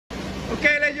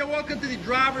Okay, ladies and gentlemen, welcome to the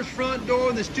driver's front door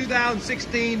in this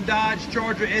 2016 Dodge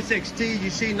Charger SXT. You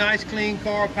see, nice, clean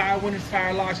car, power windows,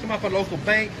 fire locks. Come up at a local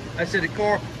bank. I said the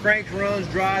car cranks, runs,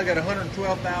 drives, got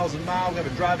 112,000 miles. We have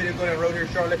a drive video going down the road here in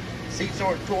Charlotte. Seats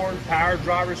aren't torn, power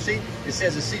driver's seat. It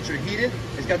says the seats are heated.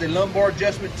 It's got the lumbar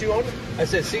adjustment too on it. I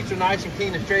said seats are nice and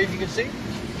clean and straight, as you can see.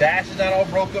 Dash is not all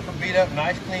broke up or beat up.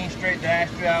 Nice, clean, straight dash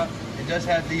throughout. It does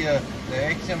have the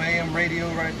XM AM radio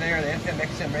right there, the FM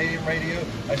XM radio.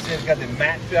 Like I said, it's got the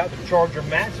mats throughout, the Charger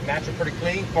mats. Mats are pretty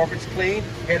clean, carpet's clean,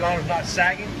 headliner's not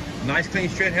sagging. Nice, clean,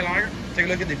 straight headliner. Take a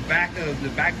look at the back of the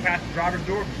back passenger driver's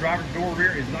door. The driver's door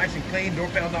rear is nice and clean. Door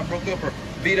panel's not broke up or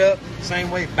beat up. Same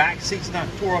way, back seat's not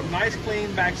tore up. Nice,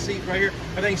 clean back seat right here.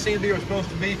 Everything seems to be where it's supposed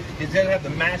to be. It does have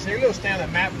the mats. There you go, stand on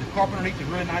that mat, but the carpet underneath is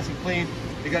really nice and clean.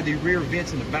 They got the rear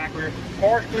vents in the back rear.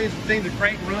 Car's clean, some things to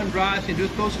crank and run, drive. Can do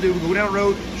what's supposed to do. We'll go down the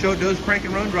road, show it does crank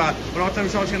and run, drive. But all the time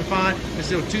it's always going to find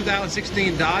this is a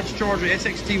 2016 Dodge Charger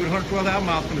SXT with 112,000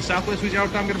 miles from the Southwest Louisiana.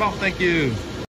 All the time, get about. Thank you.